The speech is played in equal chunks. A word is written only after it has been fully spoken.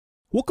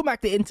Welcome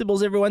back to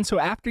Intables, everyone. So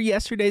after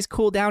yesterday's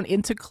cool down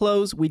into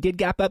close, we did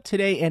gap up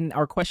today, and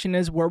our question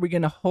is, were we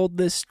going to hold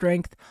this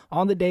strength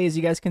on the day? As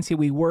you guys can see,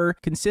 we were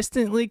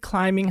consistently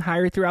climbing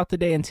higher throughout the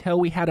day until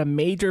we had a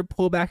major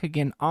pullback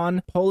again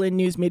on Poland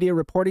news media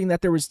reporting that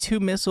there was 2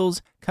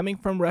 missiles coming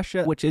from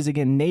Russia, which is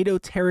again NATO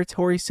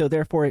territory. So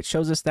therefore it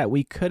shows us that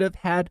we could have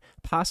had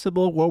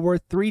possible World War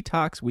III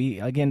talks.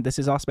 Again, this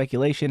is all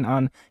speculation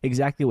on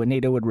exactly what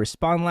NATO would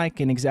respond like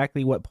and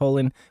exactly what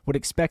Poland would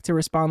expect to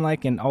respond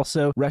like. And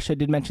also Russia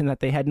did mention that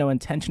they had no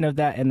intention of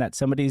that, and that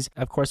somebody's,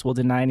 of course, will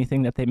deny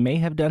anything that they may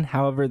have done.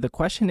 However, the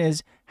question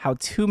is how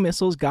 2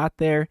 missiles got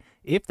there.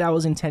 If that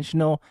was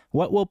intentional,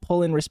 what will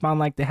Poland respond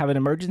like? They have an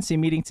emergency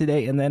meeting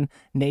today, and then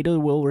NATO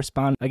will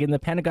respond. Again, the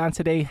Pentagon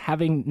today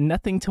having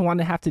nothing to want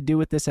to have to do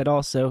with this at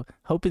all. So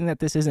hoping that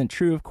this isn't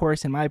true, of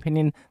course. In my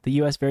opinion, the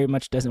U.S. very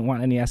much doesn't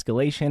want any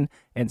escalation,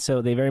 and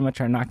so they very much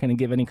are not going to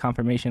give any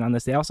confirmation on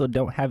this. They also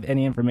don't have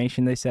any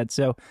information, they said.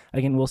 So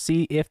again, we'll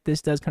see if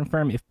this does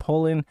confirm. If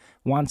Poland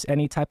wants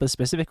any type of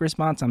specific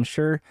response, I'm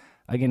sure,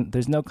 again,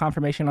 there's no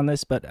confirmation on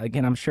this, but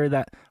again, I'm sure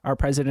that our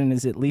president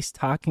is at least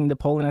talking to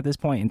Poland at this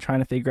point and trying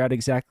to figure out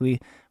exactly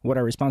what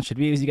our response should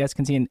be. As you guys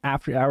can see, in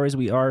after hours,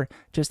 we are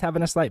just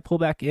having a slight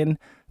pullback in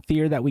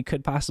fear that we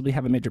could possibly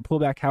have a major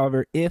pullback.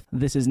 However, if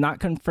this is not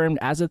confirmed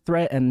as a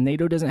threat and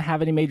NATO doesn't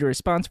have any major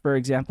response, for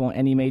example,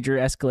 any major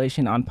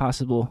escalation on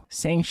possible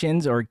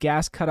sanctions or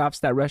gas cutoffs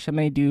that Russia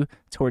may do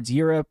towards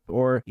Europe,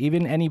 or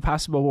even any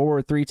possible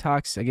World War III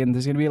talks, again,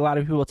 there's going to be a lot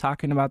of people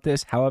talking about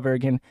this. However,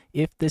 again,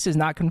 if this is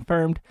not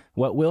confirmed,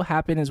 what will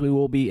happen is we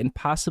will be in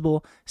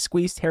possible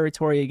squeeze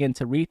territory again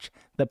to reach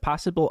the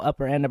possible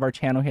upper end of our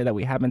channel here that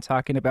we have been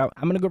talking about.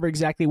 I'm going to go over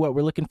exactly what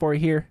we're looking for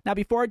here. Now,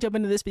 before I jump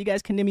into this, but you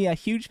guys can do me a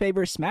huge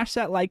favor, smash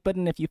that like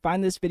button if you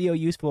find this video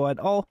useful at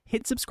all.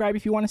 Hit subscribe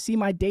if you want to see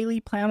my daily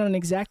plan on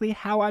exactly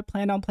how I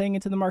plan on playing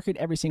into the market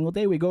every single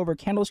day. We go over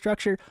candle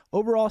structure,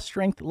 overall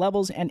strength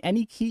levels, and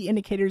any key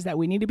indicators that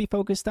we need to be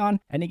focused on.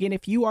 And again,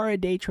 if you are a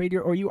day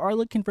trader or you are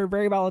looking for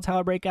very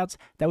volatile breakouts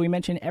that we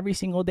mention every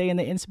single day in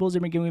the Instables,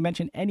 and again, we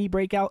mention any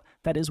breakout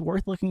that is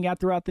worth looking at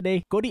throughout the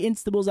day, go to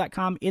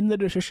instables.com in the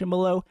description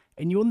below,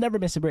 and you will never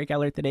miss a breakout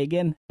alert today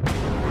again.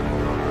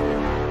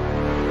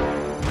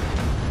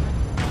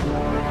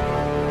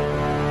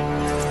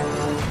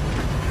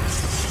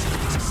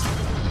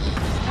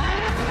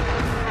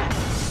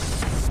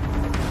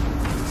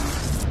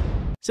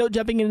 So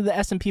jumping into the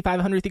S&P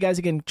 500 with you guys,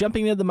 again,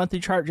 jumping into the monthly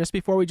chart just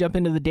before we jump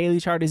into the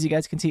daily chart. As you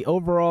guys can see,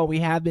 overall, we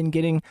have been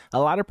getting a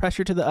lot of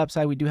pressure to the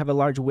upside. We do have a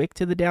large wick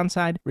to the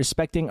downside,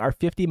 respecting our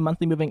 50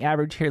 monthly moving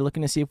average here,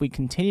 looking to see if we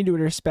continue to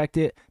respect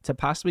it to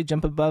possibly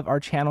jump above our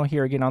channel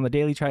here, again, on the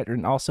daily chart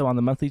and also on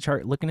the monthly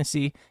chart, looking to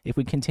see if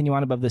we continue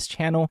on above this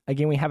channel.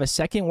 Again, we have a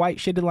second white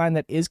shaded line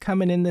that is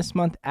coming in this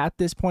month at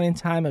this point in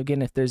time.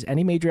 Again, if there's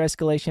any major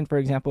escalation, for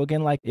example,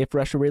 again, like if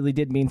Russia really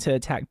did mean to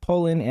attack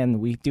Poland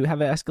and we do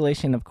have an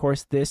escalation, of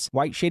course, this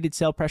white shaded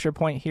sell pressure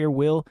point here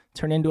will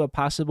turn into a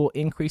possible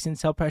increase in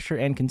sell pressure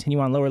and continue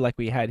on lower like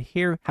we had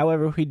here.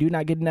 However, if we do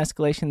not get an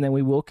escalation, then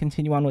we will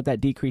continue on with that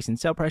decrease in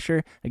sell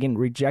pressure. Again,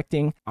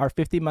 rejecting our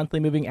 50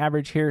 monthly moving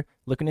average here,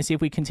 looking to see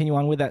if we continue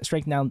on with that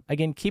strength. Now,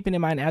 again, keeping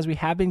in mind, as we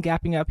have been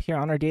gapping up here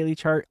on our daily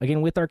chart,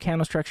 again, with our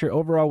candle structure,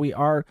 overall, we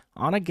are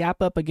on a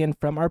gap up again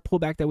from our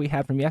pullback that we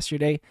had from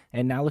yesterday.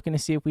 And now looking to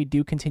see if we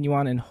do continue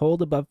on and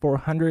hold above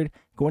 400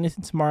 going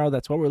into tomorrow.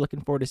 That's what we're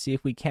looking for, to see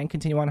if we can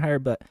continue on higher.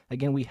 But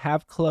again, we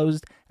have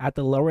closed at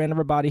the lower end of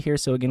our body here.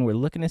 So again, we're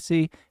looking to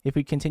see if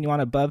we continue on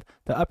above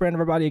the upper end of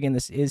our body. Again,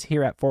 this is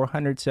here at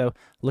 400. So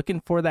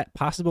looking for that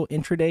possible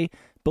intraday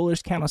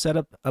bullish candle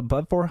setup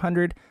above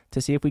 400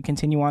 to see if we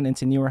continue on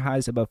into newer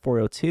highs above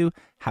 402.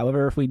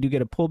 However, if we do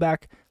get a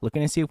pullback,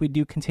 looking to see if we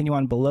do continue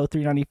on below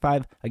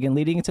 395. Again,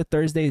 leading into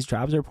Thursday's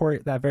jobs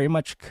report, that very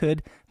much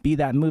could be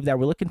that move that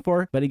we're looking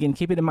for. But again,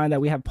 keep it in mind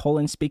that we have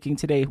Poland speaking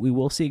today. We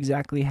will see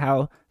exactly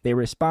how they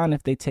respond,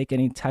 if they take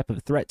any type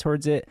of threat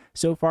towards it.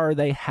 So far,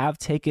 they have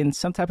taken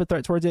some type of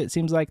threat towards it. It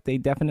seems like they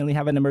definitely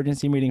have an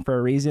emergency meeting for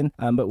a reason,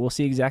 but we'll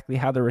see exactly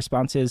how the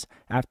response is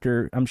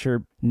after, I'm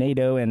sure,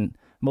 NATO and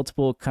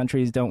multiple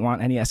countries don't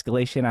want any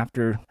escalation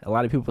after a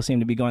lot of people seem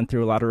to be going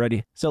through a lot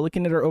already. So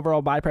looking at our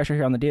overall buy pressure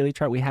here on the daily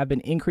chart, we have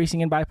been increasing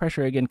in buy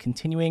pressure, again,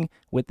 continuing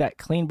with that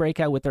clean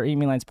breakout with our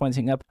EMA lines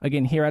pointing up.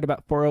 Again, here at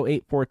about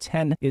 408,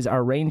 410 is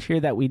our range here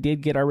that we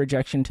did get our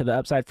rejection to the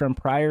upside from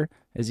prior.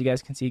 As you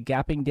guys can see,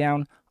 gapping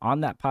down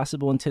on that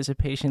possible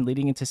anticipation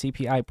leading into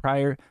CPI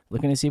prior,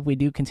 looking to see if we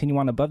do continue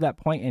on above that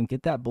point and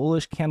get that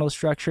bullish candle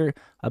structure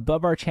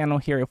above our channel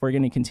here. If we're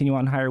going to continue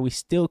on higher, we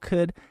still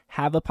could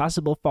have a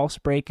possible false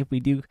break if we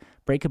do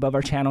break above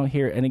our channel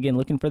here. And again,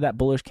 looking for that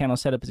bullish candle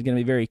setup is going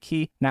to be very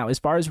key. Now, as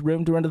far as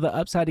room to run to the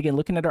upside, again,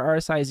 looking at our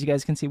RSI, as you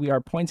guys can see, we are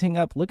pointing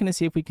up, looking to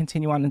see if we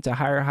continue on into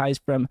higher highs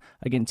from,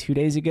 again, 2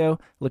 days ago,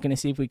 looking to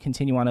see if we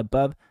continue on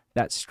above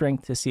that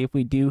strength to see if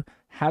we do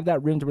have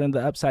that room to run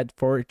the upside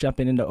for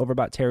jumping into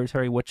overbought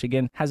territory, which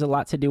again has a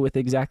lot to do with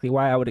exactly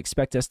why I would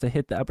expect us to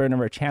hit the upper end of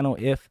our channel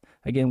if,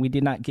 again, we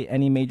did not get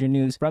any major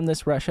news from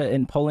this Russia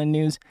and Poland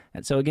news.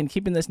 And so again,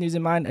 keeping this news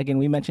in mind, again,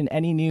 we mentioned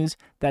any news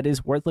that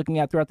is worth looking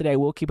at throughout the day.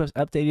 We'll keep us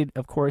updated,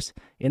 of course,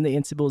 in the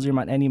Instant Bulls Room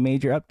on any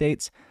major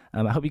updates.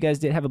 I hope you guys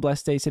did have a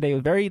blessed day today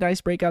with very nice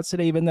breakouts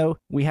today. Even though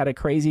we had a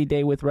crazy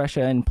day with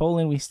Russia and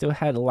Poland, we still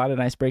had a lot of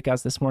nice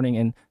breakouts this morning.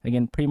 And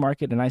again,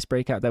 pre-market, a nice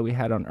breakout that we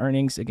had on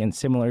earnings, again,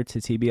 similar to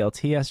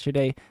TBLT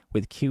yesterday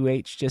with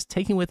QH, just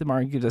taking what the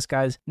market gives us,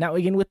 guys. Now,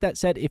 again, with that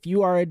said, if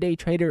you are a day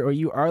trader or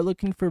you are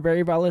looking for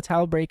very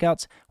volatile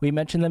breakouts, we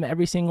mention them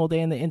every single day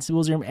in the Instant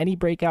Bulls Room. Any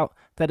breakout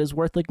that is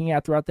worth looking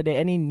at throughout the day,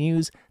 any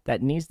news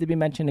that needs to be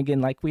mentioned,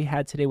 again, like we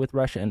had today with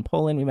Russia and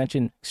Poland, we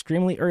mentioned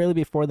extremely early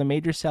before the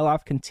major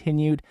sell-off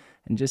continued,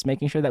 and just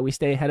making sure that we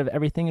stay ahead of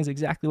everything is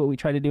exactly what we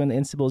try to do in the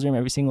Instant Bulls Room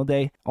every single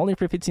day. Only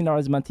for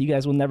 $15 a month, you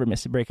guys will never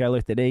miss a breakout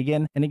alert today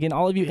again. And again,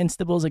 all of you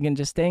Instant Bulls, again,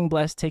 just staying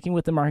blessed, taking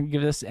what the market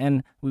gives us,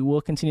 and we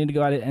will continue to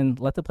go at it and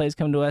let the plays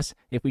come to us.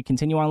 If we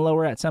continue on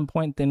lower at some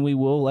point, then we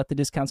will let the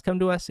discounts come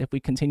to us. If we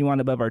continue on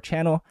above our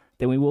channel,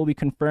 then we will be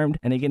confirmed.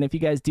 And again, if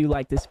you guys do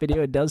like this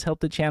video, it does help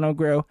the channel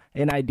grow,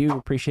 and I do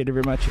appreciate it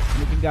very much.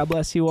 And God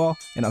bless you all,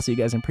 and I'll see you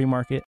guys in pre-market.